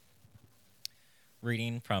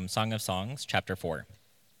Reading from Song of Songs, chapter 4.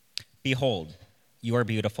 Behold, you are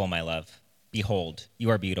beautiful, my love. Behold,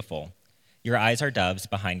 you are beautiful. Your eyes are doves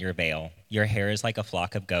behind your veil. Your hair is like a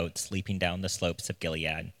flock of goats leaping down the slopes of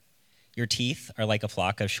Gilead. Your teeth are like a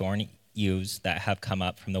flock of shorn ewes that have come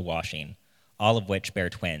up from the washing, all of which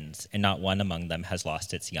bear twins, and not one among them has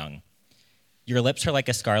lost its young. Your lips are like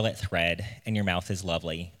a scarlet thread, and your mouth is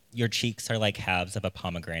lovely. Your cheeks are like halves of a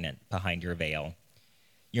pomegranate behind your veil.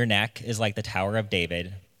 Your neck is like the Tower of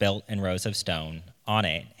David, built in rows of stone. On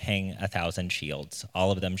it hang 1,000 shields, all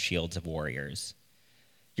of them shields of warriors.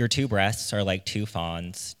 Your two breasts are like two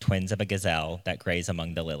fawns, twins of a gazelle that graze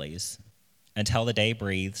among the lilies. Until the day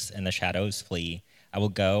breathes and the shadows flee, I will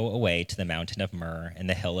go away to the mountain of myrrh and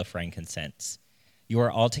the hill of frankincense. You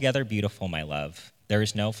are altogether beautiful, my love. There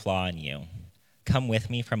is no flaw in you. Come with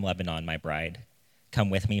me from Lebanon, my bride. Come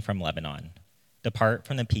with me from Lebanon. Depart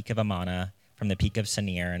from the peak of Amana, from the peak of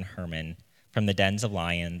Senir and Hermon, from the dens of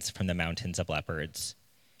lions, from the mountains of leopards.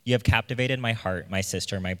 You have captivated my heart, my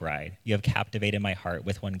sister, my bride. You have captivated my heart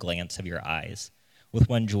with one glance of your eyes, with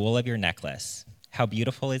one jewel of your necklace. How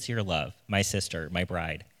beautiful is your love, my sister, my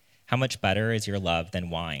bride. How much better is your love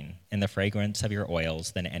than wine, and the fragrance of your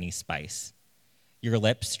oils than any spice. Your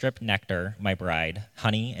lips drip nectar, my bride.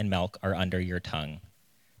 Honey and milk are under your tongue.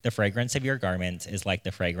 The fragrance of your garments is like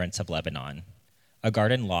the fragrance of Lebanon. A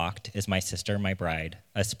garden locked is my sister, my bride,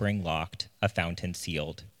 a spring locked, a fountain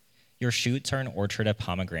sealed. Your shoots are an orchard of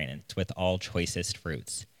pomegranates with all choicest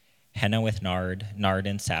fruits, henna with nard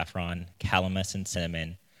and saffron, calamus and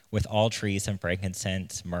cinnamon, with all trees and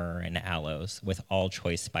frankincense, myrrh and aloes, with all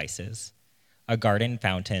choice spices. A garden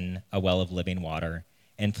fountain, a well of living water,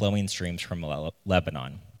 and flowing streams from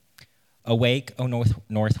Lebanon. Awake, O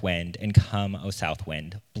north wind, and come, O south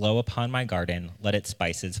wind. Blow upon my garden, let its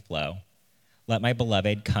spices flow. Let my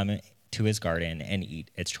beloved come to his garden and eat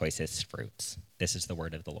its choicest fruits. This is the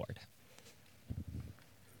word of the Lord.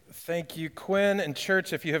 Thank you, Quinn. And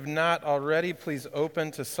church, if you have not already, please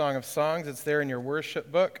open to Song of Songs. It's there in your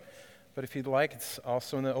worship book. But if you'd like, it's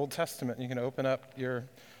also in the Old Testament. You can open up your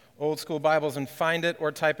old school Bibles and find it,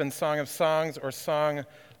 or type in Song of Songs or Song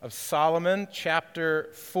of Solomon, chapter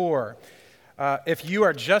 4. If you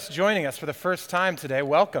are just joining us for the first time today,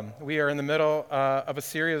 welcome. We are in the middle of a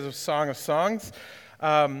series of Song of Songs.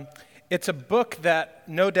 It's a book that,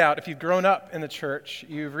 no doubt, if you've grown up in the church,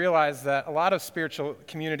 you've realized that a lot of spiritual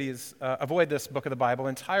communities avoid this book of the Bible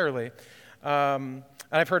entirely.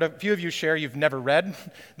 And I've heard a few of you share you've never read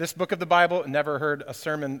this book of the Bible, never heard a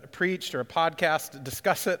sermon preached or a podcast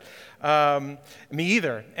discuss it. Me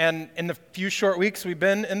either. And in the few short weeks we've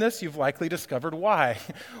been in this, you've likely discovered why.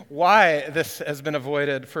 Why this has been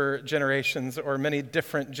avoided for generations or many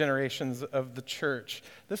different generations of the church.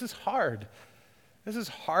 This is hard. This is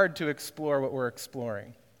hard to explore what we're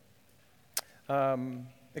exploring.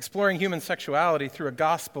 Exploring human sexuality through a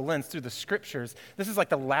gospel lens, through the scriptures, this is like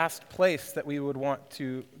the last place that we would want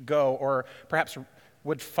to go, or perhaps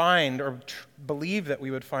would find or believe that we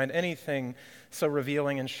would find anything so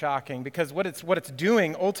revealing and shocking. Because what it's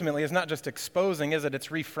doing ultimately is not just exposing, is it? It's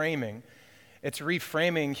reframing. It's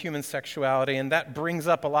reframing human sexuality, and that brings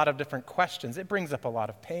up a lot of different questions. It brings up a lot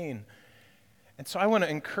of pain. And so I want to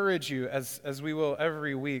encourage you, as we will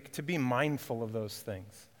every week, to be mindful of those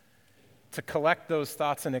things. To collect those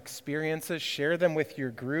thoughts and experiences, share them with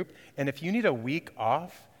your group, and if you need a week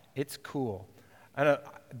off, it's cool. I know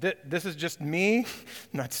this is just me,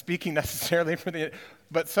 not speaking necessarily for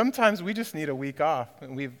but sometimes we just need a week off,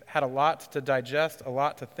 and we've had a lot to digest, a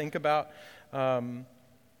lot to think about.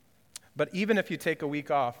 But even if you take a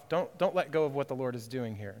week off, don't let go of what the Lord is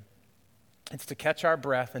doing here. It's to catch our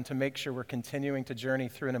breath and to make sure we're continuing to journey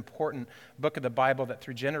through an important book of the Bible that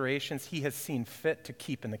through generations He has seen fit to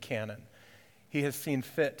keep in the canon. He has seen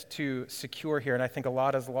fit to secure here, and I think a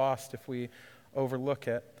lot is lost if we overlook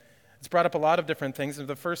it. It's brought up a lot of different things. In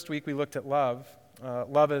the first week, we looked at love.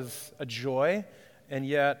 Love is a joy, and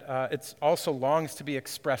yet it also longs to be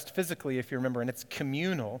expressed physically, if you remember, and it's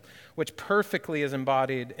communal, which perfectly is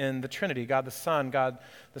embodied in the Trinity, God the Son, God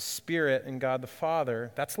the Spirit, and God the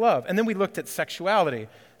Father. That's love. And then we looked at sexuality.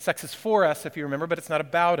 Sex is for us, if you remember, but it's not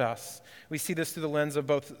about us. We see this through the lens of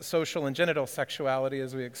both social and genital sexuality,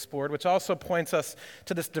 as we explored, which also points us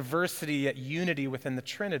to this diversity yet unity within the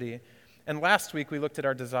Trinity. And last week we looked at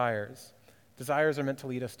our desires. Desires are meant to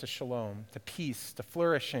lead us to shalom, to peace, to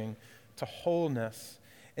flourishing, to wholeness.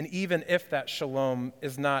 And even if that shalom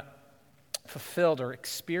is not fulfilled or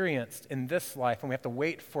experienced in this life, and we have to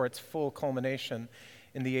wait for its full culmination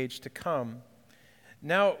in the age to come.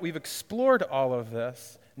 Now we've explored all of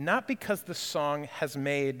this. not because the song has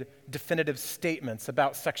made definitive statements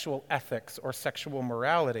about sexual ethics or sexual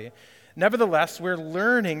morality. Nevertheless, we're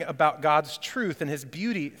learning about God's truth and his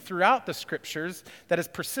beauty throughout the scriptures that is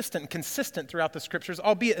persistent and consistent throughout the scriptures,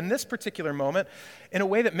 albeit in this particular moment in a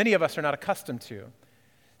way that many of us are not accustomed to.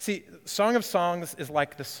 See, Song of Songs is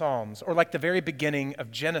like the Psalms, or like the very beginning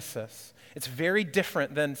of Genesis. It's very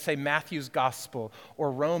different than, say, Matthew's Gospel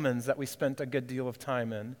or Romans that we spent a good deal of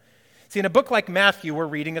time in. See, in a book like Matthew, we're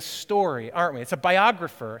reading a story, aren't we? It's a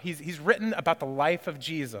biographer. He's written about the life of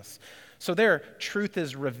Jesus. So there, truth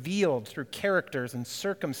is revealed through characters and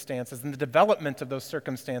circumstances and the development of those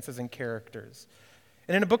circumstances and characters.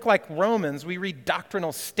 And in a book like Romans, we read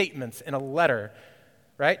doctrinal statements in a letter,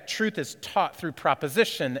 right? Truth is taught through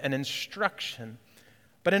proposition and instruction.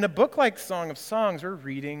 But in a book like Song of Songs, we're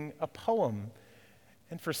reading a poem.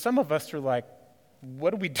 And for some of us, we're like,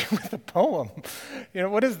 what do we do with a poem?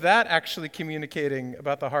 What is that actually communicating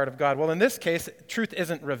about the heart of God? Well, in this case, truth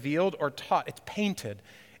isn't revealed or taught. It's painted.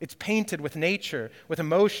 It's painted with nature, with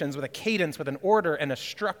emotions, with a cadence, with an order and a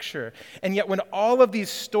structure. And yet when all of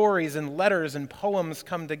these stories and letters and poems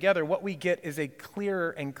come together, what we get is a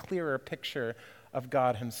clearer and clearer picture of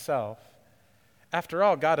God himself. After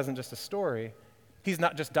all, God isn't just a story. He's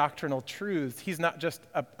not just doctrinal truths. He's not just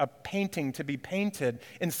a painting to be painted.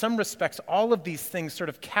 In some respects, all of these things sort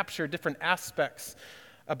of capture different aspects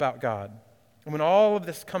about God. And when all of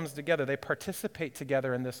this comes together, they participate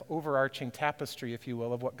together in this overarching tapestry, if you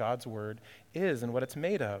will, of what God's word is and what it's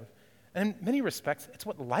made of. And in many respects, it's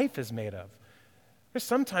what life is made of. There's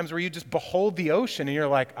some times where you just behold the ocean and you're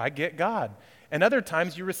like, I get God. And other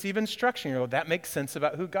times you receive instruction. You go, that makes sense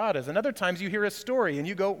about who God is. And other times you hear a story and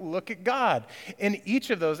you go, look at God. In each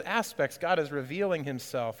of those aspects, God is revealing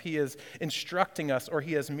himself. He is instructing us, or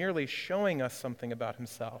he is merely showing us something about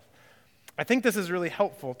himself. I think this is really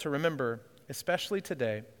helpful to remember, especially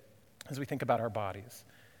today, as we think about our bodies.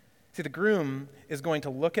 See, the groom is going to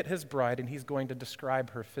look at his bride and he's going to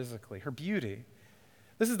describe her physically, her beauty.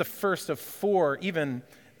 This is the first of 4 even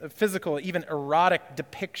physical, even erotic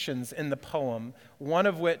depictions in the poem, one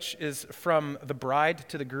of which is from the bride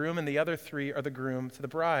to the groom, and the other 3 are the groom to the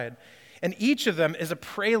bride. And each of them is a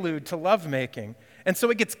prelude to lovemaking. And so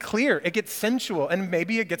it gets clear, it gets sensual, and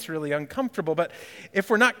maybe it gets really uncomfortable. But if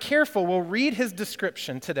we're not careful, we'll read his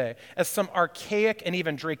description today as some archaic and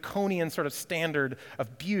even draconian sort of standard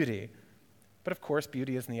of beauty. But of course,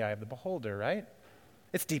 beauty is in the eye of the beholder, right?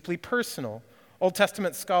 It's deeply personal. Old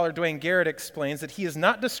Testament scholar Dwayne Garrett explains that he is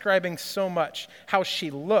not describing so much how she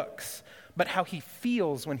looks, but how he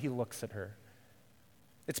feels when he looks at her.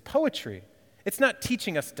 It's poetry. It's not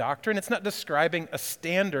teaching us doctrine. It's not describing a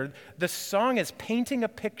standard. The song is painting a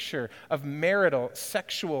picture of marital,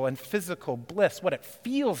 sexual, and physical bliss, what it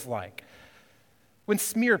feels like. When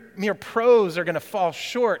mere prose are going to fall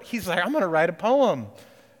short, he's like, I'm going to write a poem.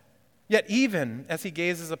 Yet even as he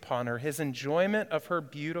gazes upon her, his enjoyment of her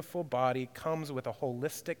beautiful body comes with a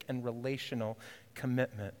holistic and relational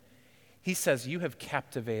commitment. He says, you have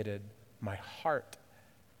captivated my heart.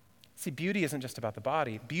 See, beauty isn't just about the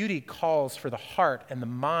body. Beauty calls for the heart and the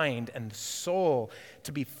mind and the soul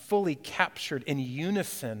to be fully captured in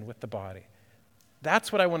unison with the body.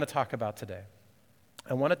 That's what I want to talk about today.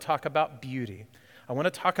 I want to talk about beauty. I want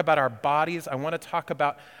to talk about our bodies. I want to talk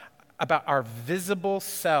about our visible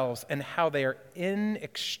selves and how they are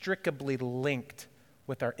inextricably linked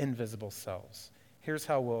with our invisible selves. Here's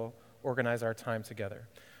how we'll organize our time together.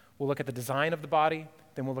 We'll look at the design of the body,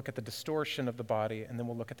 then we'll look at the distortion of the body, and then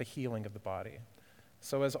we'll look at the healing of the body.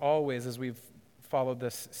 So as always, as we've followed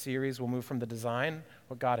this series, we'll move from the design,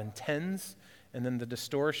 what God intends, and then the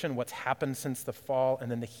distortion, what's happened since the fall, and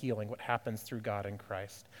then the healing, what happens through God in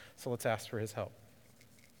Christ. So let's ask for his help.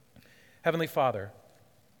 Heavenly Father,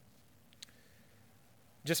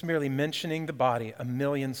 just merely mentioning the body, a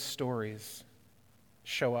million stories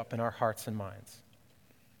show up in our hearts and minds.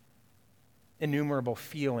 Innumerable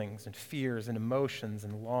feelings and fears and emotions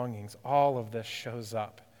and longings, all of this shows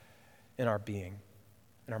up in our being,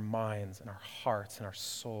 in our minds, in our hearts, in our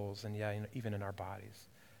souls, and even in our bodies.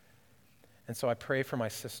 And so I pray for my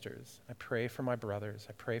sisters, I pray for my brothers,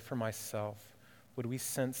 I pray for myself. Would we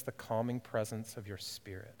sense the calming presence of your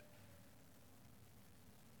Spirit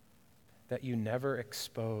that you never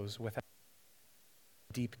expose without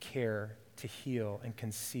deep care to heal and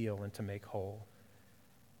conceal and to make whole.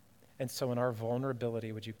 And so in our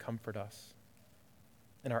vulnerability, would you comfort us?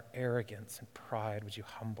 In our arrogance and pride, would you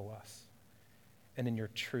humble us? And in your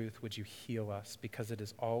truth, would you heal us? Because it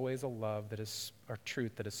is always a love that is, or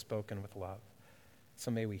truth that is spoken with love.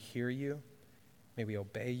 So may we hear you, may we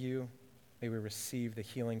obey you, may we receive the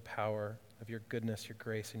healing power of your goodness, your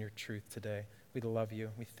grace, and your truth today. We love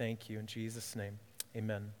you. We thank you in Jesus' name.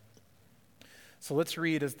 Amen. So let's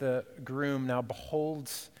read as the groom now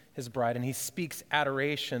beholds his bride, and he speaks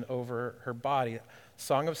adoration over her body.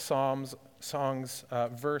 Song of Songs,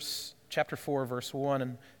 chapter 4, verse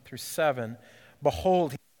 1 through 7.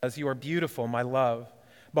 Behold, he says, you are beautiful, my love.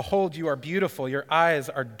 Behold, you are beautiful. Your eyes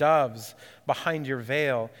are doves behind your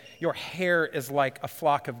veil. Your hair is like a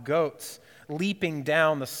flock of goats leaping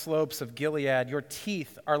down the slopes of Gilead. Your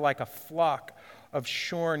teeth are like a flock of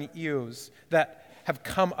shorn ewes that have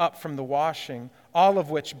come up from the washing, all of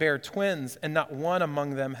which bear twins, and not one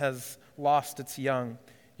among them has lost its young.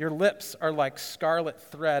 Your lips are like scarlet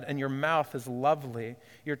thread, and your mouth is lovely.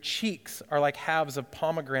 Your cheeks are like halves of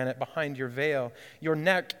pomegranate behind your veil. Your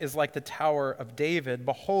neck is like the Tower of David.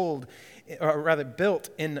 Behold, or rather built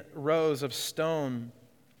in rows of stone,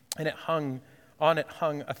 and on it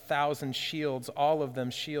hung 1,000 shields, all of them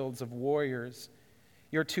shields of warriors.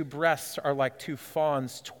 Your two breasts are like two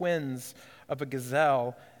fawns, twins of a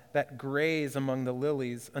gazelle that graze among the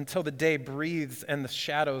lilies. Until the day breathes and the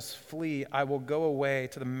shadows flee, I will go away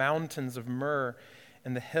to the mountains of myrrh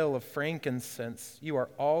and the hill of frankincense. You are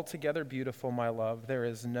altogether beautiful, my love. There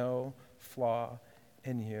is no flaw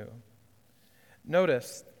in you.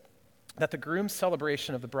 Notice that the groom's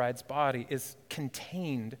celebration of the bride's body is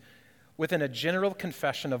contained within a general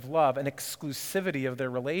confession of love and exclusivity of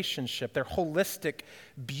their relationship, their holistic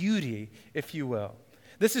beauty, if you will.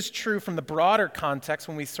 This is true from the broader context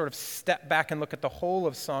when we sort of step back and look at the whole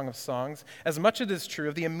of Song of Songs, as much as it is true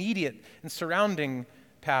of the immediate and surrounding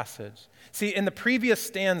passage. See, in the previous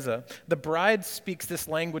stanza, the bride speaks this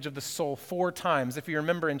language of the soul 4 times. If you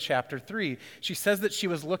remember in chapter 3, she says that she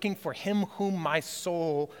was looking for him whom my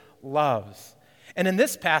soul loves. And in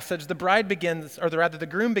this passage, the bride begins, or rather the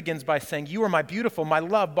groom begins by saying, you are my beautiful, my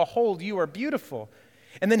love, behold, you are beautiful.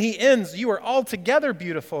 And then he ends, you are altogether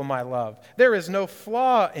beautiful, my love. There is no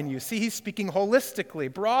flaw in you. See, he's speaking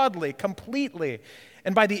holistically, broadly, completely.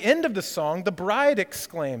 And by the end of the song, the bride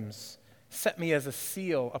exclaims, set me as a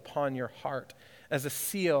seal upon your heart, as a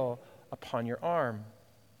seal upon your arm.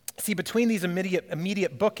 See, between these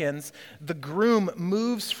immediate bookends, the groom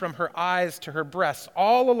moves from her eyes to her breasts.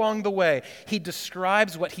 All along the way, he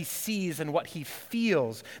describes what he sees and what he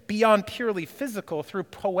feels beyond purely physical through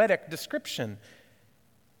poetic description.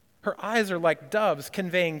 Her eyes are like doves,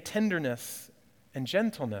 conveying tenderness and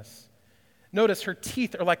gentleness. Notice her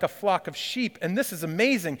teeth are like a flock of sheep, and this is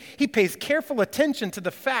amazing. He pays careful attention to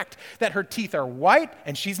the fact that her teeth are white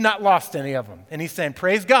and she's not lost any of them. And he's saying,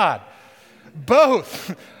 praise God.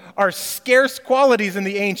 Both are scarce qualities in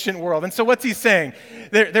the ancient world. And so what's he saying?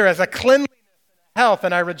 There is a cleanliness and a health,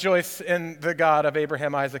 and I rejoice in the God of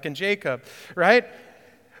Abraham, Isaac, and Jacob, right?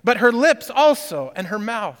 But her lips also and her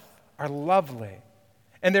mouth are lovely.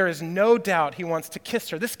 And there is no doubt he wants to kiss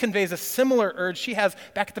her. This conveys a similar urge she has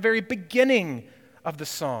back at the very beginning of the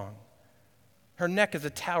song. Her neck is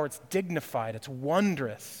a tower. It's dignified. It's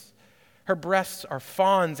wondrous. Her breasts are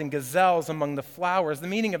fawns and gazelles among the flowers. The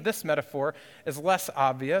meaning of this metaphor is less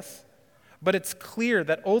obvious, but it's clear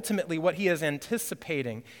that ultimately what he is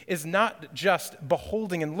anticipating is not just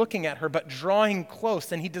beholding and looking at her, but drawing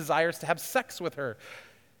close, and he desires to have sex with her.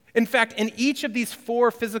 In fact, in each of these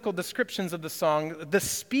 4 physical descriptions of the song, the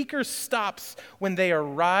speaker stops when they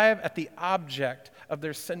arrive at the object of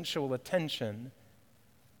their sensual attention.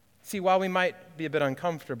 See, while we might be a bit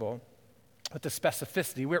uncomfortable with the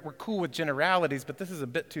specificity, we're cool with generalities, but this is a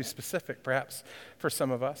bit too specific, perhaps, for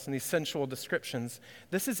some of us in these sensual descriptions.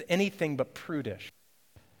 This is anything but prudish.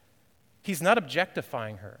 He's not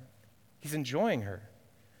objectifying her. He's enjoying her.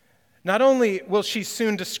 Not only will she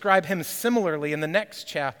soon describe him similarly in the next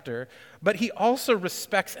chapter, but he also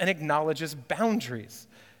respects and acknowledges boundaries.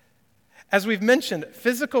 As we've mentioned,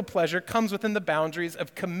 physical pleasure comes within the boundaries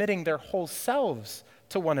of committing their whole selves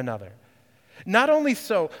to one another. Not only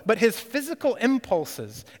so, but his physical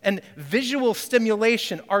impulses and visual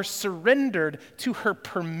stimulation are surrendered to her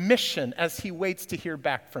permission as he waits to hear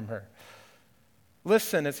back from her.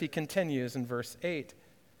 Listen as he continues in verse 8.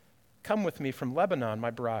 Come with me from Lebanon, my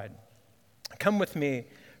bride. Come with me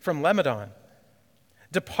from Lebanon.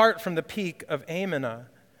 Depart from the peak of Amana,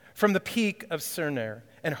 from the peak of Senir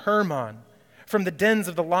and Hermon, from the dens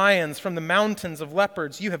of the lions, from the mountains of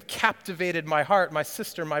leopards. You have captivated my heart, my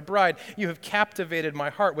sister, my bride. You have captivated my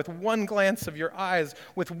heart with one glance of your eyes,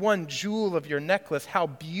 with one jewel of your necklace. How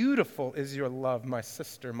beautiful is your love, my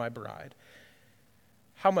sister, my bride.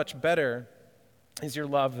 How much better is your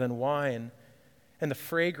love than wine, and the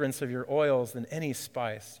fragrance of your oils than any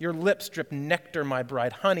spice. Your lips drip nectar, my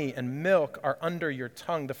bride. Honey and milk are under your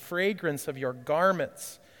tongue. The fragrance of your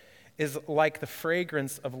garments is like the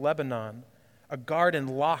fragrance of Lebanon, A garden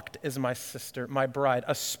locked is my sister, my bride,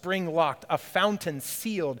 a spring locked, a fountain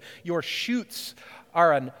sealed. Your shoots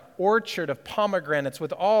are an orchard of pomegranates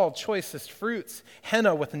with all choicest fruits,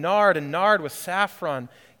 henna with nard and nard with saffron,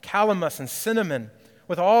 calamus and cinnamon,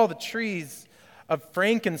 with all the trees of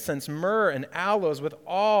frankincense, myrrh, and aloes, with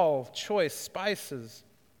all choice spices.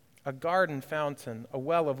 A garden fountain, a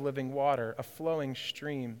well of living water, a flowing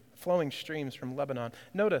streams from Lebanon.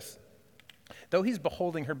 Notice, though he's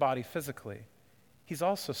beholding her body physically, he's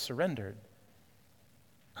also surrendered.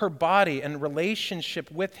 Her body and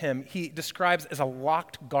relationship with him, he describes as a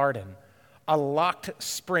locked garden, a locked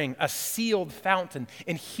spring, a sealed fountain.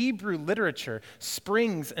 In Hebrew literature,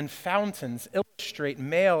 springs and fountains illustrate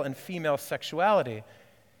male and female sexuality.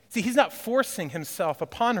 See, he's not forcing himself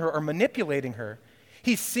upon her or manipulating her.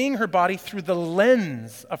 He's seeing her body through the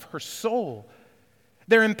lens of her soul.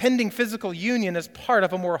 Their impending physical union is part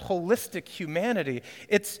of a more holistic humanity.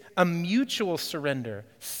 It's a mutual surrender,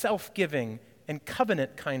 self-giving, and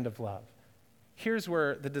covenant kind of love. Here's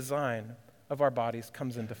where the design of our bodies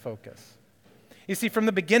comes into focus. You see, from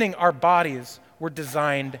the beginning, our bodies were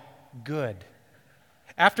designed good.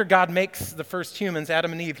 After God makes the first humans,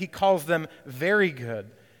 Adam and Eve, he calls them very good.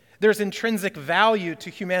 There's intrinsic value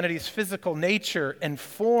to humanity's physical nature and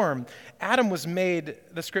form. Adam was made,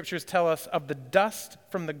 the scriptures tell us, of the dust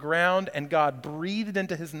from the ground, and God breathed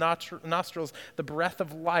into his nostrils the breath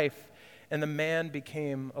of life, and the man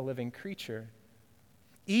became a living creature.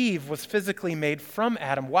 Eve was physically made from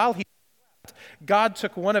Adam. While he slept, God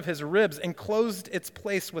took one of his ribs and closed its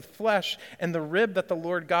place with flesh, and the rib that the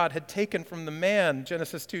Lord God had taken from the man,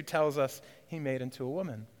 Genesis 2 tells us, he made into a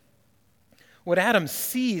woman. When Adam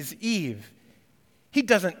sees Eve, he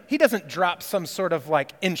doesn't drop some sort of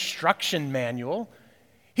like instruction manual.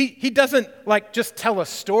 He doesn't like just tell a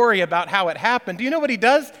story about how it happened. Do you know what he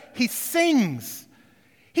does? He sings.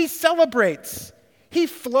 He celebrates. He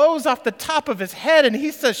flows off the top of his head and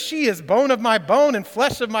he says, she is bone of my bone and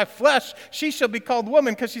flesh of my flesh. She shall be called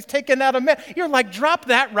woman because she's taken out of man. You're like, drop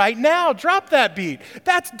that right now. Drop that beat.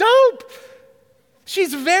 That's dope.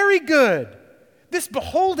 She's very good. This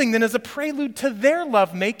beholding then is a prelude to their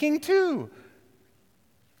lovemaking too.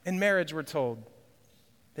 In marriage, we're told,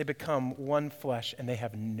 they become one flesh and they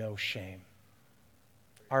have no shame.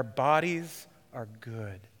 Our bodies are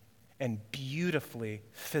good and beautifully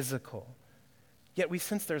physical. Yet we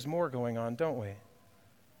sense there's more going on, don't we?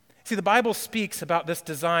 See, the Bible speaks about this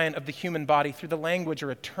design of the human body through the language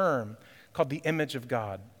or a term called the image of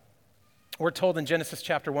God. We're told in Genesis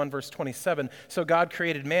chapter 1, verse 27, so God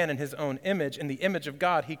created man in his own image. In the image of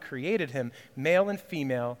God, he created him. Male and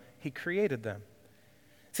female, he created them.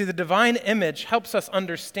 See, the divine image helps us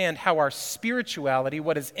understand how our spirituality,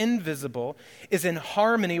 what is invisible, is in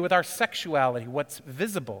harmony with our sexuality, what's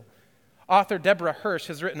visible. Author Deborah Hirsch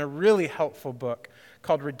has written a really helpful book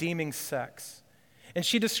called Redeeming Sex. And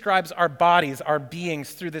she describes our bodies, our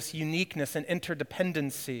beings, through this uniqueness and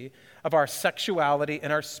interdependency of our sexuality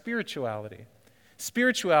and our spirituality.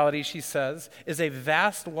 Spirituality, she says, is a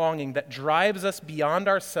vast longing that drives us beyond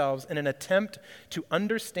ourselves in an attempt to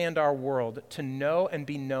understand our world, to know and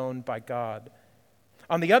be known by God.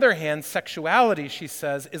 On the other hand, sexuality, she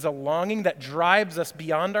says, is a longing that drives us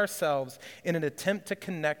beyond ourselves in an attempt to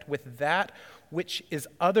connect with that which is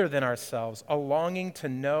other than ourselves, a longing to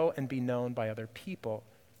know and be known by other people.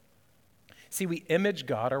 See, we image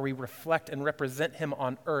God, or we reflect and represent him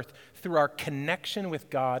on earth through our connection with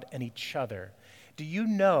God and each other. Do you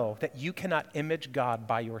know that you cannot image God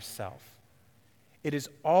by yourself? It is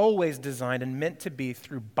always designed and meant to be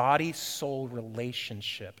through body-soul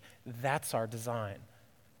relationship. That's our design.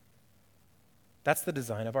 That's the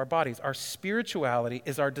design of our bodies. Our spirituality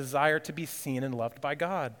is our desire to be seen and loved by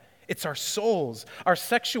God. It's our souls. Our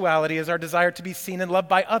sexuality is our desire to be seen and loved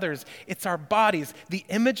by others. It's our bodies. The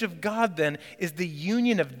image of God, then, is the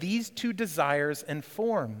union of these two desires and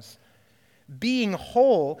forms. Being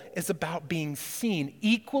whole is about being seen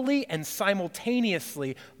equally and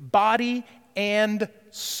simultaneously, body and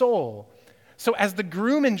soul. So as the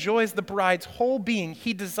groom enjoys the bride's whole being,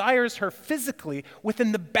 he desires her physically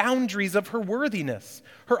within the boundaries of her worthiness,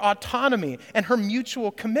 her autonomy, and her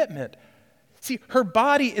mutual commitment. See, her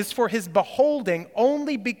body is for his beholding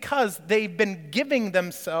only because they've been giving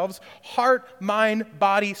themselves heart, mind,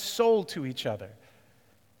 body, soul to each other.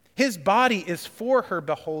 His body is for her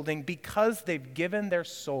beholding because they've given their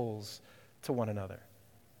souls to one another.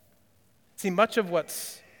 See, much of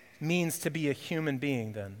what means to be a human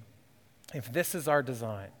being, then, if this is our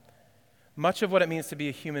design, much of what it means to be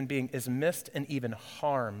a human being is missed and even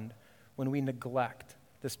harmed when we neglect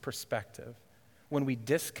this perspective. When we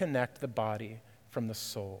disconnect the body from the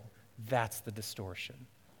soul. That's the distortion.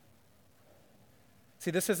 See,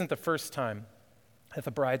 this isn't the first time that the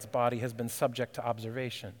bride's body has been subject to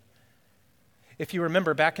observation. If you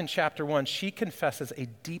remember back in chapter 1, she confesses a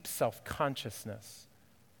deep self-consciousness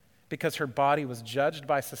because her body was judged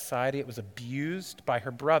by society, it was abused by her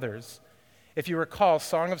brothers. If you recall,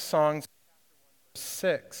 Song of Songs, verse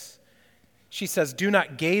 6, she says, "Do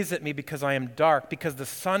not gaze at me because I am dark, because the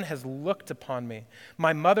sun has looked upon me.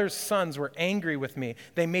 My mother's sons were angry with me.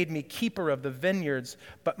 They made me keeper of the vineyards,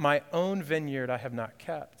 but my own vineyard I have not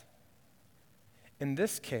kept." In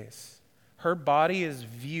this case, her body is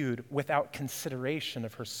viewed without consideration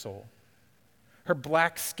of her soul. Her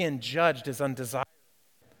black skin judged as undesirable.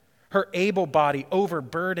 Her able body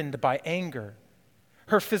overburdened by anger.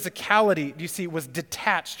 Her physicality, you see, was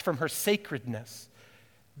detached from her sacredness.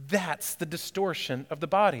 That's the distortion of the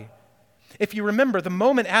body. If you remember, the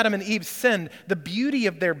moment Adam and Eve sinned, the beauty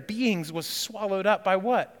of their beings was swallowed up by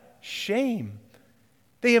what? Shame.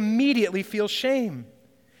 They immediately feel shame.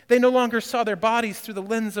 They no longer saw their bodies through the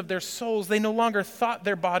lens of their souls. They no longer thought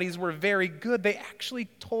their bodies were very good. They actually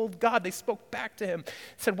told God, they spoke back to him,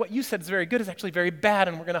 said, "What you said is very good is actually very bad,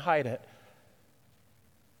 and we're going to hide it."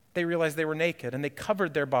 They realized they were naked, and they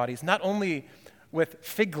covered their bodies, not only with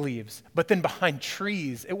fig leaves, but then behind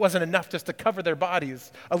trees. It wasn't enough just to cover their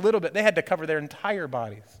bodies a little bit. They had to cover their entire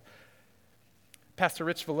bodies. Pastor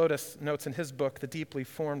Rich Villodas notes in his book, The Deeply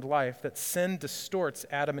Formed Life, that sin distorts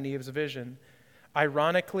Adam and Eve's vision,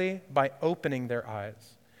 ironically, by opening their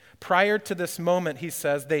eyes. Prior to this moment, he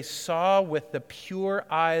says, they saw with the pure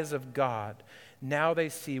eyes of God. Now they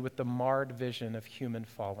see with the marred vision of human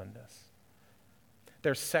fallenness.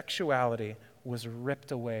 Their sexuality was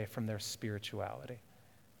ripped away from their spirituality.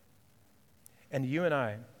 And you and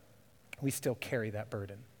I, we still carry that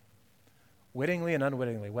burden. Wittingly and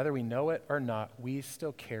unwittingly, whether we know it or not, we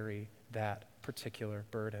still carry that particular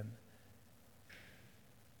burden.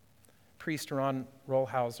 Priest Ron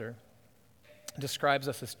Rollhauser describes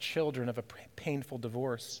us as children of a painful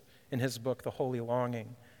divorce in his book, The Holy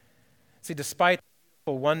Longing. See, despite the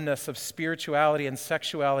beautiful oneness of spirituality and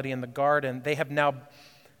sexuality in the garden, they have now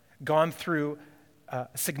gone through a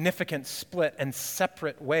significant split and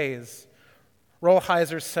separate ways.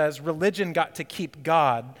 Rollhauser says religion got to keep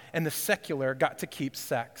God and the secular got to keep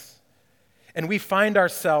sex. And we find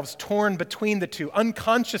ourselves torn between the two,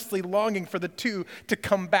 unconsciously longing for the two to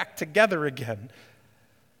come back together again.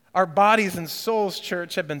 Our bodies and souls,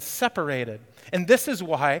 church, have been separated. And this is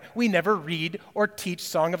why we never read or teach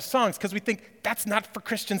Song of Songs, because we think that's not for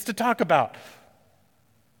Christians to talk about.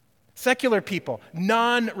 Secular people,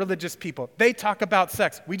 non-religious people, they talk about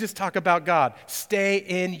sex. We just talk about God. Stay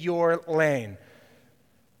in your lane.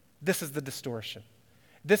 This is the distortion.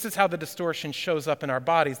 This is how the distortion shows up in our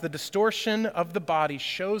bodies. The distortion of the body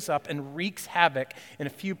shows up and wreaks havoc in a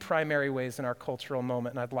few primary ways in our cultural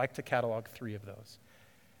moment, and I'd like to catalog 3 of those.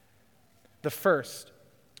 The first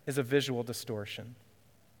is a visual distortion.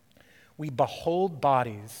 We behold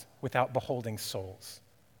bodies without beholding souls.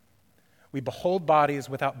 We behold bodies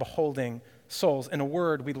without beholding souls. In a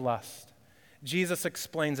word, we lust. Jesus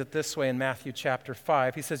explains it this way in Matthew chapter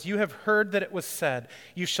 5. He says, "You have heard that it was said,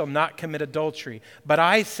 'You shall not commit adultery.' But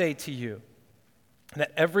I say to you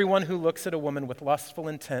that everyone who looks at a woman with lustful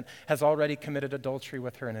intent has already committed adultery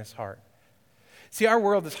with her in his heart." See, our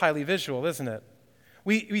world is highly visual, isn't it?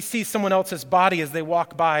 We see someone else's body as they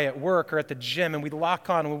walk by at work or at the gym, and we lock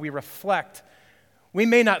on when we reflect. We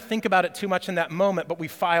may not think about it too much in that moment, but we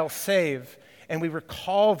file save, and we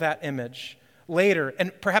recall that image later,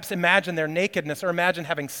 and perhaps imagine their nakedness or imagine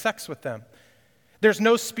having sex with them. There's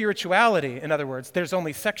no spirituality, in other words, there's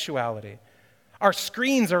only sexuality. Our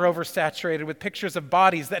screens are oversaturated with pictures of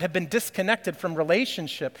bodies that have been disconnected from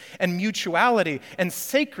relationship and mutuality and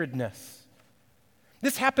sacredness.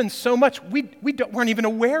 This happens so much, we weren't even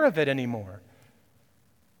aware of it anymore.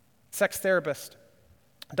 Sex therapist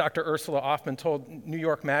Dr. Ursula Hoffman told New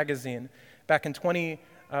York Magazine back in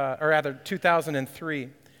 2003,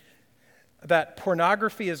 that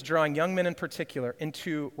pornography is drawing young men in particular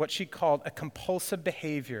into what she called a compulsive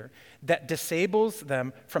behavior that disables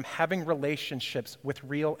them from having relationships with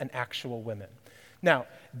real and actual women. Now,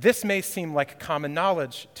 this may seem like common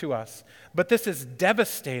knowledge to us, but this is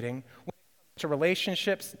devastating when it comes to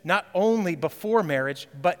relationships, not only before marriage,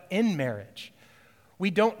 but in marriage. We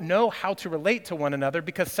don't know how to relate to one another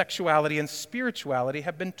because sexuality and spirituality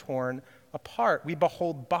have been torn apart. We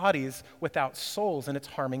behold bodies without souls, and it's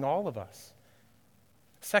harming all of us.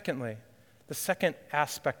 Secondly, the second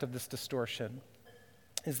aspect of this distortion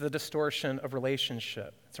is the distortion of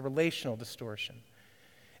relationship. It's a relational distortion.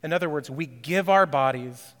 In other words, we give our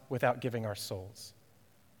bodies without giving our souls.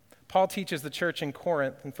 Paul teaches the church in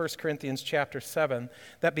Corinth in 1 Corinthians chapter 7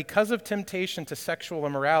 that because of temptation to sexual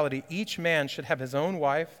immorality, each man should have his own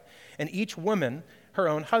wife and each woman her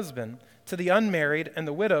own husband. To the unmarried and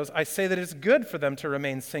the widows, I say that it is good for them to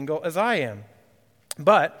remain single as I am.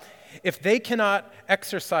 But if they cannot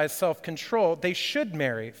exercise self-control, they should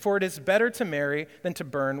marry, for it is better to marry than to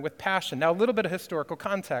burn with passion. Now, a little bit of historical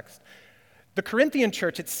context. The Corinthian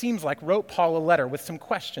church, it seems like, wrote Paul a letter with some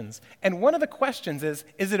questions. And one of the questions is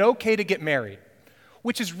it okay to get married?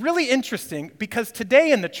 Which is really interesting because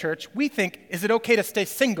today in the church, we think, is it okay to stay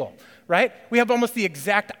single, right? We have almost the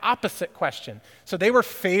exact opposite question. So they were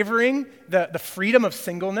favoring the freedom of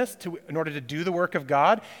singleness in order to do the work of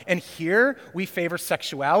God. And here we favor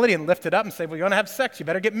sexuality and lift it up and say, well, you want to have sex, you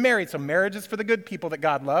better get married. So marriage is for the good people that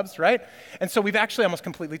God loves, right? And so we've actually almost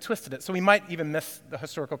completely twisted it. So we might even miss the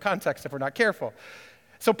historical context if we're not careful.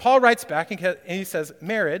 So Paul writes back and he says,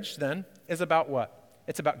 marriage then is about what?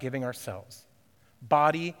 It's about giving ourselves,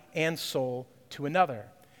 body and soul, to another.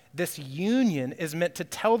 This union is meant to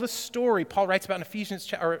tell the story Paul writes about in Ephesians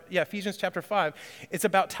chapter 5. It's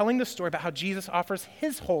about telling the story about how Jesus offers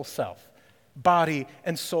his whole self, body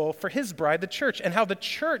and soul, for his bride, the church, and how the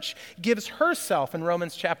church gives herself in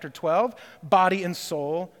Romans chapter 12, body and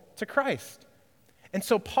soul, to Christ. And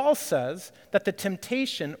so Paul says that the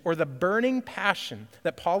temptation or the burning passion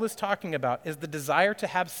that Paul is talking about is the desire to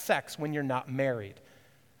have sex when you're not married.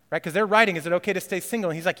 Right? Because they're writing, is it okay to stay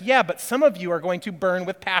single? And he's like, yeah, but some of you are going to burn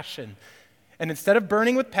with passion. And instead of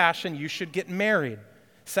burning with passion, you should get married.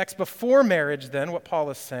 Sex before marriage, then, what Paul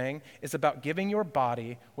is saying, is about giving your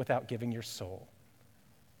body without giving your soul.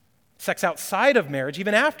 Sex outside of marriage,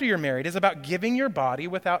 even after you're married, is about giving your body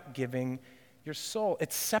without giving your soul.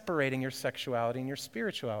 It's separating your sexuality and your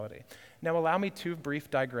spirituality. Now, allow me two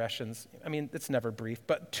brief digressions. I mean, it's never brief,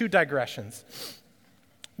 but two digressions.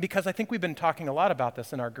 Because I think we've been talking a lot about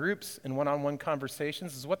this in our groups and one-on-one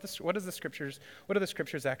conversations, is what do the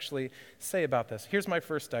scriptures actually say about this? Here's my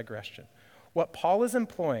first digression. What Paul is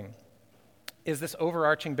employing is this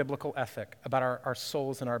overarching biblical ethic about our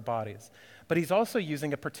souls and our bodies. But he's also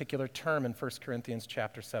using a particular term in 1 Corinthians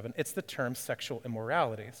chapter 7. It's the term sexual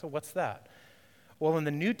immorality. So what's that? Well, in the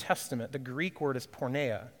New Testament, the Greek word is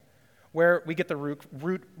porneia, where we get the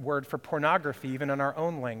root word for pornography even in our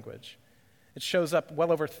own language. It shows up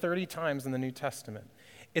well over 30 times in the New Testament.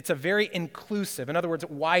 It's a very inclusive, in other words,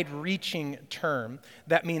 wide-reaching term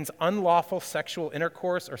that means unlawful sexual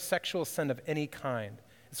intercourse or sexual sin of any kind.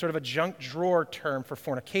 It's sort of a junk drawer term for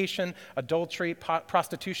fornication, adultery,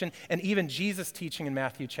 prostitution, and even Jesus' teaching in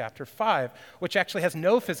Matthew chapter 5, which actually has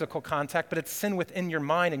no physical contact, but it's sin within your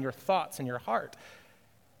mind and your thoughts and your heart.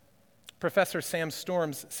 Professor Sam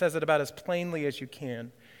Storms says it about as plainly as you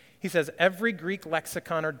can. He says, every Greek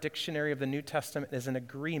lexicon or dictionary of the New Testament is in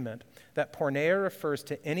agreement that porneia refers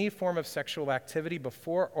to any form of sexual activity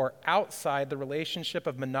before or outside the relationship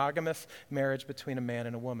of monogamous marriage between a man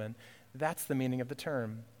and a woman. That's the meaning of the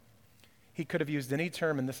term. He could have used any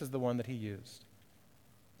term, and this is the one that he used.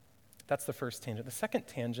 That's the first tangent. The second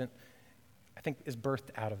tangent, I think, is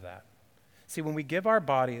birthed out of that. See, when we give our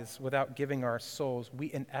bodies without giving our souls, we,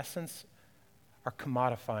 in essence, are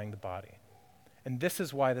commodifying the body. And this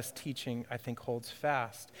is why this teaching, I think, holds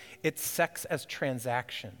fast. It's sex as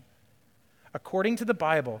transaction. According to the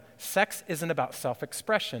Bible, sex isn't about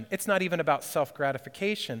self-expression. It's not even about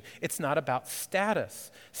self-gratification. It's not about status.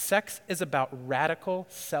 Sex is about radical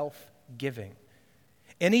self-giving.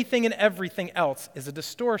 Anything and everything else is a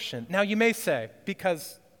distortion. Now, you may say,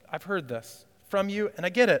 because I've heard this from you, and I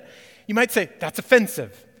get it, you might say, that's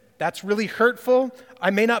offensive. That's really hurtful.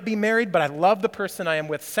 I may not be married, but I love the person I am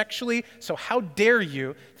with sexually, so how dare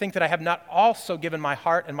you think that I have not also given my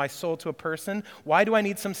heart and my soul to a person? Why do I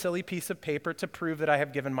need some silly piece of paper to prove that I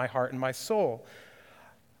have given my heart and my soul?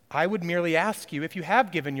 I would merely ask you, if you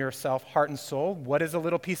have given yourself heart and soul, what is a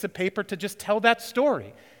little piece of paper to just tell that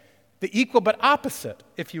story? The equal but opposite,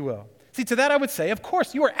 if you will. See, to that I would say, of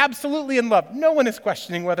course, you are absolutely in love. No one is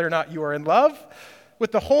questioning whether or not you are in love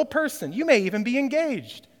with the whole person. You may even be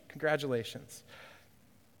engaged. Congratulations.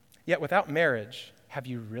 Yet without marriage, have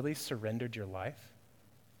you really surrendered your life?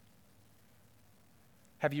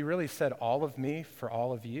 Have you really said all of me for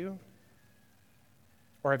all of you?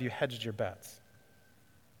 Or have you hedged your bets?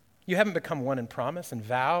 You haven't become one in promise and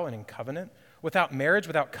vow and in covenant. Without marriage,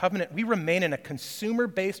 without covenant, we remain in a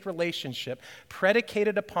consumer-based relationship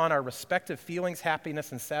predicated upon our respective feelings,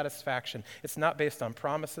 happiness, and satisfaction. It's not based on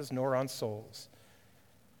promises nor on souls.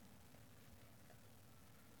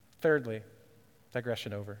 Thirdly,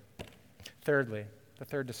 digression over. Thirdly, the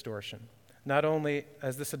third distortion. Not only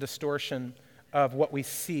is this a distortion of what we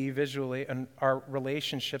see visually in our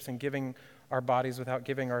relationships and giving our bodies without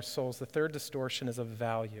giving our souls. The third distortion is of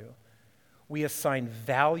value. We assign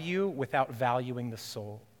value without valuing the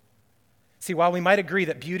soul. See, while we might agree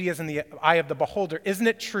that beauty is in the eye of the beholder, isn't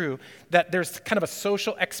it true that there's kind of a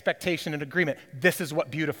social expectation and agreement? This is what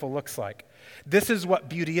beautiful looks like. This is what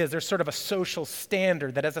beauty is. There's sort of a social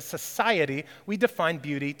standard that as a society, we define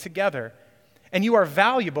beauty together. And you are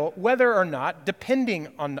valuable whether or not, depending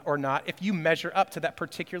on or not, if you measure up to that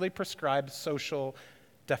particularly prescribed social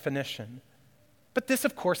definition. But this,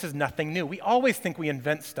 of course, is nothing new. We always think we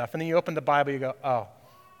invent stuff, and then you open the Bible, you go, oh,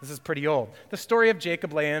 this is pretty old. The story of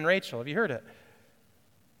Jacob, Leah, and Rachel. Have you heard it?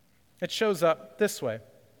 It shows up this way.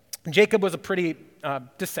 Jacob was a pretty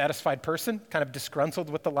dissatisfied person, kind of disgruntled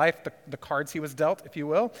with the life, the cards he was dealt, if you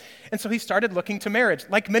will. And so he started looking to marriage,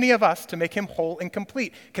 like many of us, to make him whole and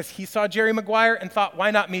complete, because he saw Jerry Maguire and thought,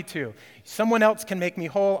 why not me too? Someone else can make me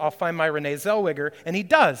whole. I'll find my Renee Zellweger. And he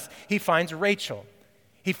does. He finds Rachel.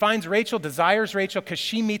 He finds Rachel, desires Rachel, because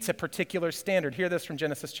she meets a particular standard. Hear this from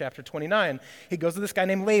Genesis chapter 29. He goes to this guy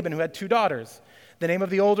named Laban who had 2 daughters. The name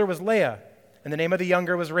of the older was Leah, and the name of the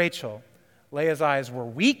younger was Rachel. Leah's eyes were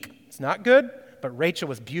weak. It's not good, but Rachel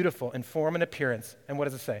was beautiful in form and appearance. And what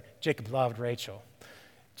does it say? Jacob loved Rachel.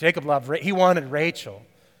 He wanted Rachel.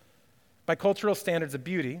 By cultural standards of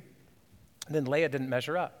beauty, then Leah didn't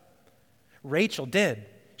measure up. Rachel did.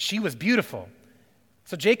 She was beautiful.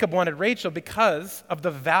 So Jacob wanted Rachel because of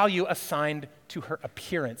the value assigned to her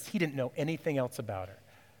appearance. He didn't know anything else about her.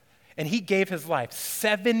 And he gave his life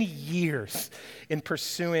 7 years in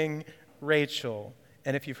pursuing Rachel.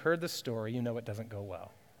 And if you've heard the story, you know it doesn't go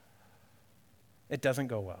well. It doesn't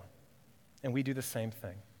go well. And we do the same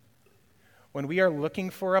thing. When we are looking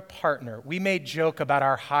for a partner, we may joke about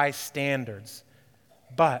our high standards,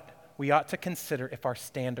 but we ought to consider if our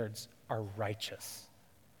standards are righteous,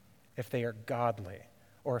 if they are godly,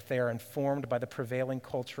 or if they are informed by the prevailing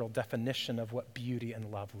cultural definition of what beauty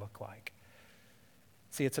and love look like.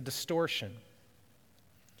 See, it's a distortion.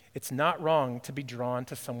 It's not wrong to be drawn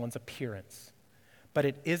to someone's appearance, but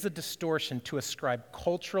it is a distortion to ascribe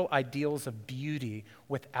cultural ideals of beauty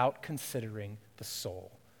without considering the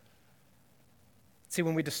soul. See,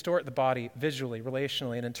 when we distort the body visually,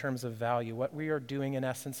 relationally, and in terms of value, what we are doing in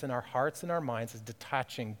essence in our hearts and our minds is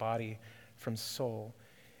detaching body from soul.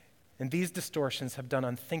 And these distortions have done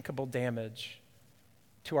unthinkable damage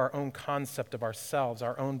to our own concept of ourselves,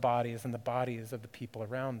 our own bodies, and the bodies of the people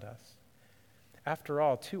around us. After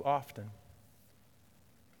all, too often,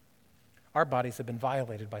 our bodies have been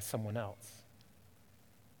violated by someone else.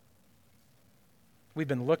 We've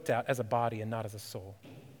been looked at as a body and not as a soul.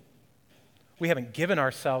 We haven't given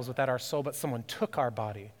ourselves without our soul, but someone took our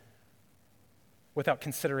body without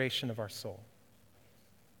consideration of our soul.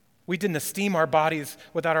 We didn't esteem our bodies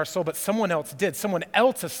without our soul, but someone else did. Someone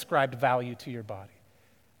else ascribed value to your body.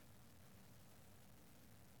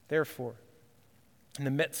 Therefore, in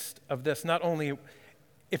the midst of this, not only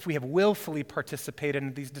if we have willfully participated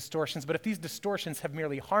in these distortions, but if these distortions have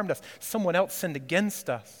merely harmed us, someone else sinned against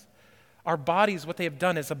us, our bodies, what they have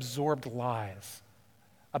done is absorbed lies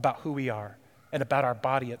about who we are and about our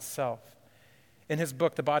body itself. In his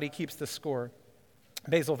book, The Body Keeps the Score,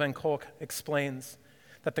 Basil Van Kolk explains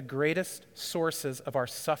that the greatest sources of our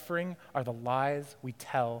suffering are the lies we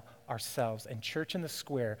tell ourselves. And Church in the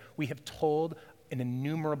Square, we have told an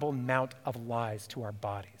innumerable amount of lies to our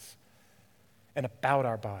bodies and about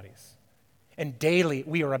our bodies. And daily,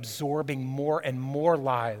 we are absorbing more and more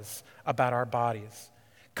lies about our bodies,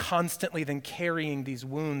 constantly then carrying these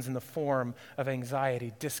wounds in the form of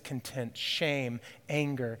anxiety, discontent, shame,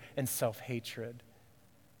 anger, and self-hatred.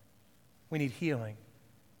 We need healing.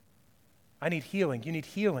 I need healing. You need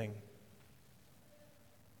healing.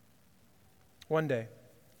 One day,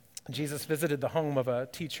 Jesus visited the home of a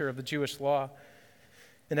teacher of the Jewish law.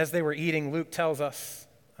 And as they were eating, Luke tells us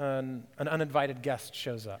an uninvited guest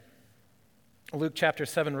shows up. Luke chapter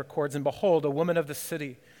 7 records, and behold, a woman of the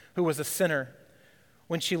city who was a sinner,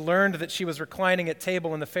 when she learned that she was reclining at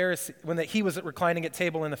table in the he was reclining at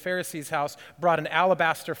table in the Pharisee's house, brought an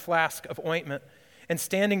alabaster flask of ointment. And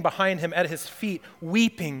standing behind him at his feet,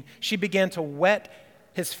 weeping, she began to wet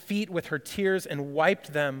his feet with her tears and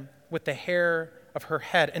wiped them with the hair of her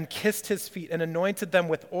head and kissed his feet and anointed them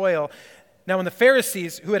with oil. Now, when the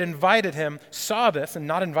Pharisees who had invited him saw this and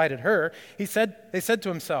not invited her, they said to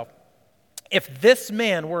himself, if this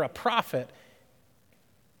man were a prophet,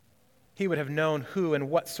 he would have known who and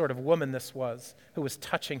what sort of woman this was who was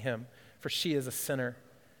touching him, for she is a sinner.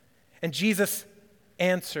 And Jesus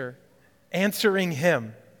answering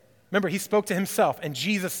him. Remember, he spoke to himself, and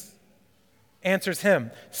Jesus answers him,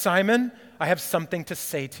 Simon, I have something to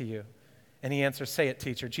say to you. And he answers, say it,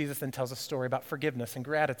 teacher. Jesus then tells a story about forgiveness and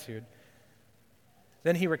gratitude.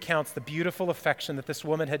 Then he recounts the beautiful affection that this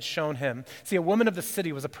woman had shown him. See, a woman of the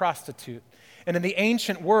city was a prostitute. And in the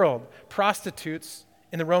ancient world, prostitutes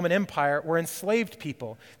in the Roman Empire were enslaved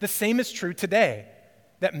people. The same is true today,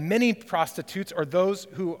 that many prostitutes or those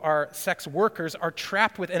who are sex workers are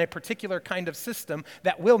trapped within a particular kind of system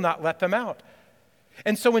that will not let them out.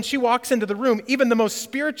 And so when she walks into the room, even the most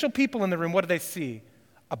spiritual people in the room, what do they see?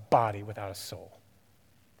 A body without a soul.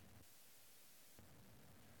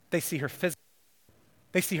 They see her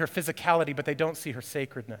physicality, but they don't see her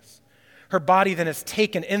sacredness. Her body then is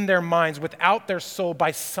taken in their minds without their soul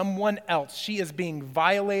by someone else. She is being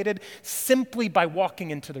violated simply by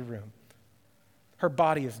walking into the room. Her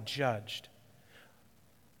body is judged.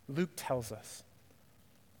 Luke tells us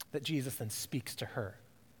that Jesus then speaks to her.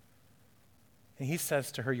 And he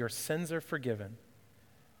says to her, "Your sins are forgiven."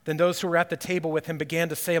 Then those who were at the table with him began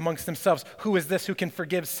to say amongst themselves, "Who is this who can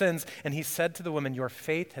forgive sins?" And he said to the woman, "Your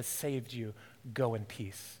faith has saved you. Go in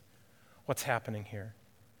peace." What's happening here?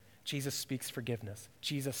 Jesus speaks forgiveness.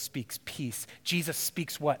 Jesus speaks peace. Jesus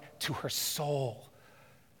speaks what? To her soul.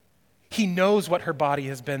 He knows what her body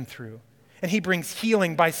has been through, and he brings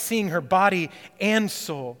healing by seeing her body and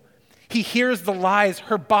soul. He hears the lies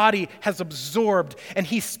her body has absorbed, and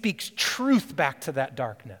he speaks truth back to that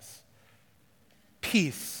darkness.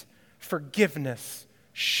 Peace, forgiveness,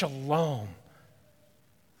 shalom.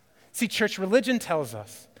 See, church, religion tells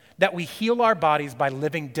us that we heal our bodies by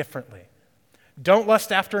living differently. Don't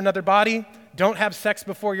lust after another body. Don't have sex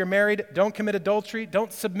before you're married. Don't commit adultery.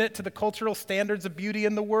 Don't submit to the cultural standards of beauty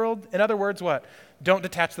in the world. In other words, what? Don't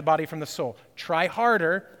detach the body from the soul. Try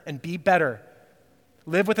harder and be better.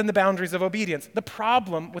 Live within the boundaries of obedience. The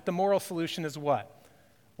problem with the moral solution is what?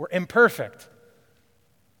 We're imperfect.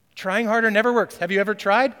 Trying harder never works. Have you ever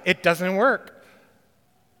tried? It doesn't work.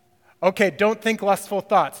 Okay, don't think lustful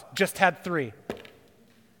thoughts. Just had 3.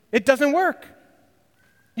 It doesn't work.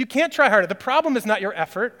 You can't try harder. The problem is not your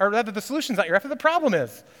effort, or rather the solution is not your effort. The problem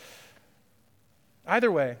is.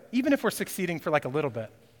 Either way, even if we're succeeding for like a little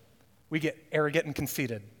bit, we get arrogant and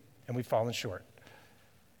conceited, and we've fallen short.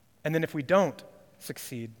 And then if we don't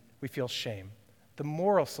succeed, we feel shame. The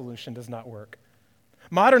moral solution does not work.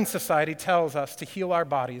 Modern society tells us to heal our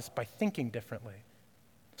bodies by thinking differently.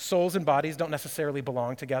 Souls and bodies don't necessarily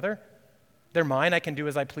belong together. They're mine. I can do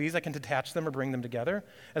as I please. I can detach them or bring them together.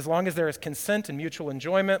 As long as there is consent and mutual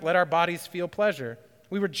enjoyment, let our bodies feel pleasure.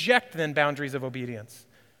 We reject then boundaries of obedience.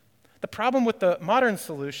 The problem with the modern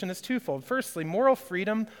solution is twofold. Firstly, moral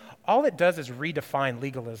freedom, all it does is redefine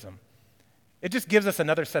legalism. It just gives us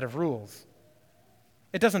another set of rules.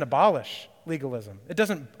 It doesn't abolish legalism. It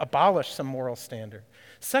doesn't abolish some moral standard.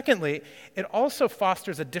 Secondly, it also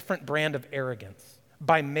fosters a different brand of arrogance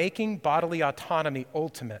by making bodily autonomy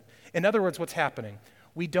ultimate. In other words, what's happening?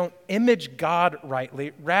 We don't image God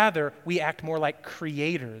rightly. Rather, we act more like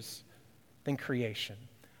creators than creation.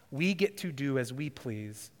 We get to do as we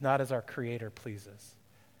please, not as our Creator pleases.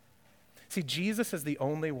 See, Jesus is the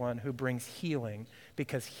only one who brings healing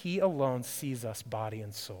because he alone sees us body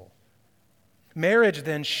and soul. Marriage,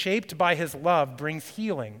 then, shaped by his love, brings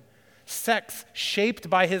healing. Sex, shaped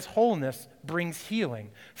by his wholeness, brings healing.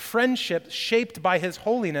 Friendship, shaped by his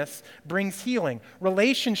holiness, brings healing.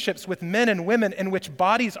 Relationships with men and women in which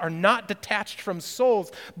bodies are not detached from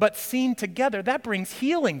souls, but seen together, that brings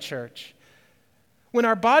healing, church. When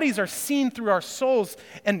our bodies are seen through our souls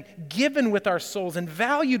and given with our souls and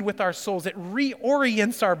valued with our souls, it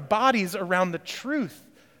reorients our bodies around the truth.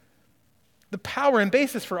 The power and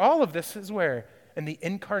basis for all of this is where? In the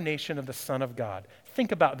incarnation of the Son of God.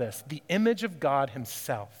 Think about this, the image of God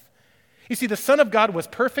himself. You see, the Son of God was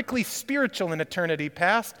perfectly spiritual in eternity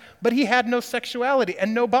past, but he had no sexuality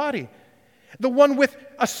and no body. The one with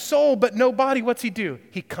a soul but no body, what's he do?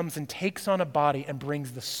 He comes and takes on a body and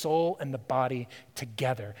brings the soul and the body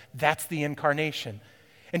together. That's the incarnation.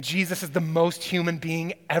 And Jesus is the most human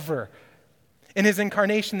being ever. In his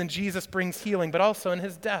incarnation, then Jesus brings healing, but also in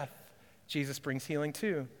his death, Jesus brings healing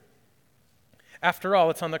too. After all,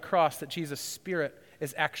 it's on the cross that Jesus' spirit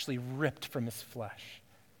is actually ripped from his flesh.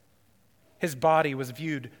 His body was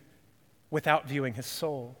viewed without viewing his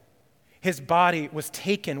soul. His body was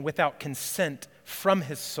taken without consent from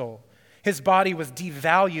his soul. His body was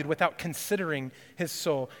devalued without considering his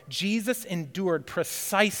soul. Jesus endured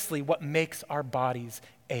precisely what makes our bodies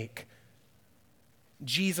ache.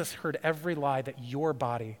 Jesus heard every lie that your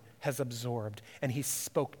body has absorbed, and he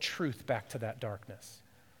spoke truth back to that darkness.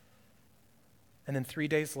 And then 3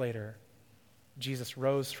 days later, Jesus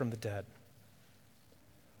rose from the dead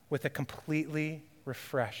with a completely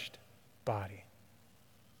refreshed body.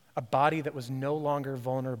 A body that was no longer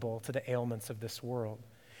vulnerable to the ailments of this world.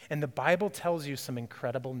 And the Bible tells you some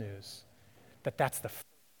incredible news. that that's the first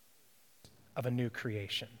of a new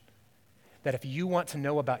creation. That if you want to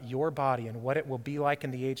know about your body and what it will be like in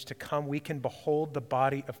the age to come, we can behold the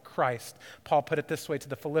body of Christ. Paul put it this way to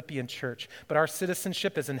the Philippian church, but our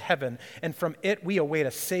citizenship is in heaven, and from it we await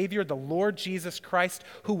a Savior, the Lord Jesus Christ,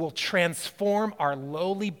 who will transform our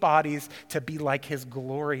lowly bodies to be like his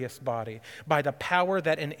glorious body, by the power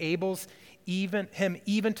that enables him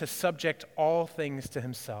even to subject all things to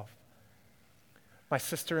himself. My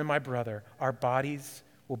sister and my brother, our bodies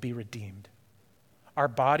will be redeemed. Our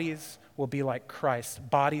bodies will be like Christ,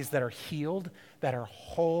 bodies that are healed, that are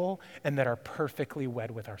whole, and that are perfectly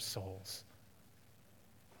wed with our souls.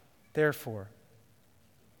 Therefore,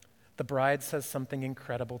 the bride says something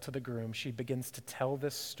incredible to the groom. She begins to tell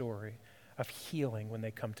this story of healing when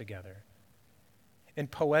they come together. In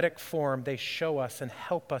poetic form, they show us and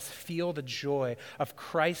help us feel the joy of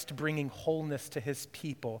Christ bringing wholeness to his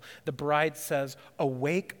people. The bride says,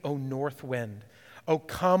 "Awake, O north wind. O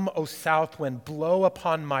come, O south wind, blow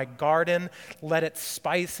upon my garden, let its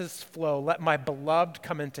spices flow. Let my beloved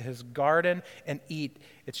come into his garden and eat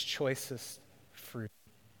its choicest fruit."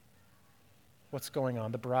 What's going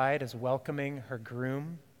on? The bride is welcoming her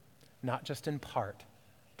groom, not just in part,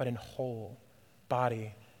 but in whole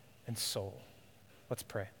body and soul. Let's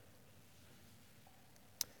pray.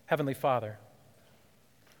 Heavenly Father,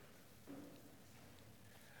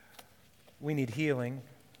 we need healing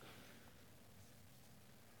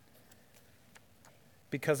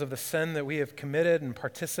because of the sin that we have committed and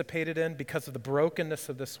participated in, because of the brokenness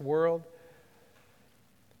of this world,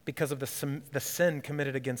 because of the sin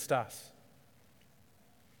committed against us,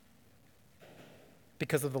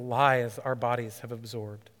 because of the lies our bodies have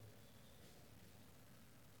absorbed.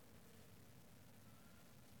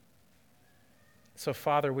 So,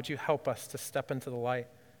 Father, would you help us to step into the light,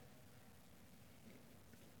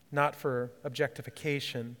 not for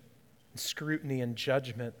objectification, and scrutiny, and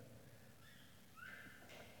judgment,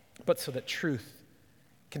 but so that truth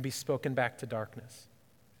can be spoken back to darkness,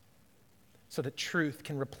 so that truth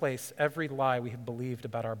can replace every lie we have believed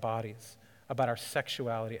about our bodies, about our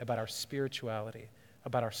sexuality, about our spirituality,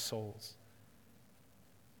 about our souls.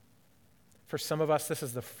 For some of us, this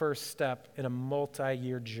is the first step in a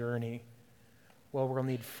multi-year journey where we'll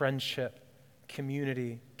need friendship,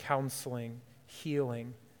 community, counseling,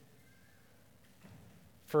 healing.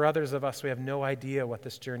 For others of us, we have no idea what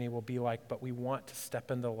this journey will be like, but we want to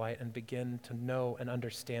step into the light and begin to know and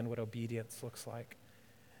understand what obedience looks like.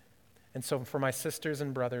 And so for my sisters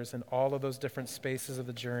and brothers in all of those different spaces of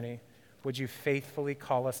the journey, would you faithfully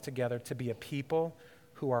call us together to be a people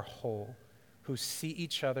who are whole, who see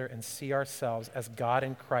each other and see ourselves as God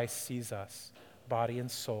in Christ sees us, body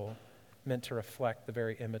and soul, meant to reflect the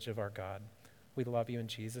very image of our God. We love you in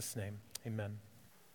Jesus' name. Amen.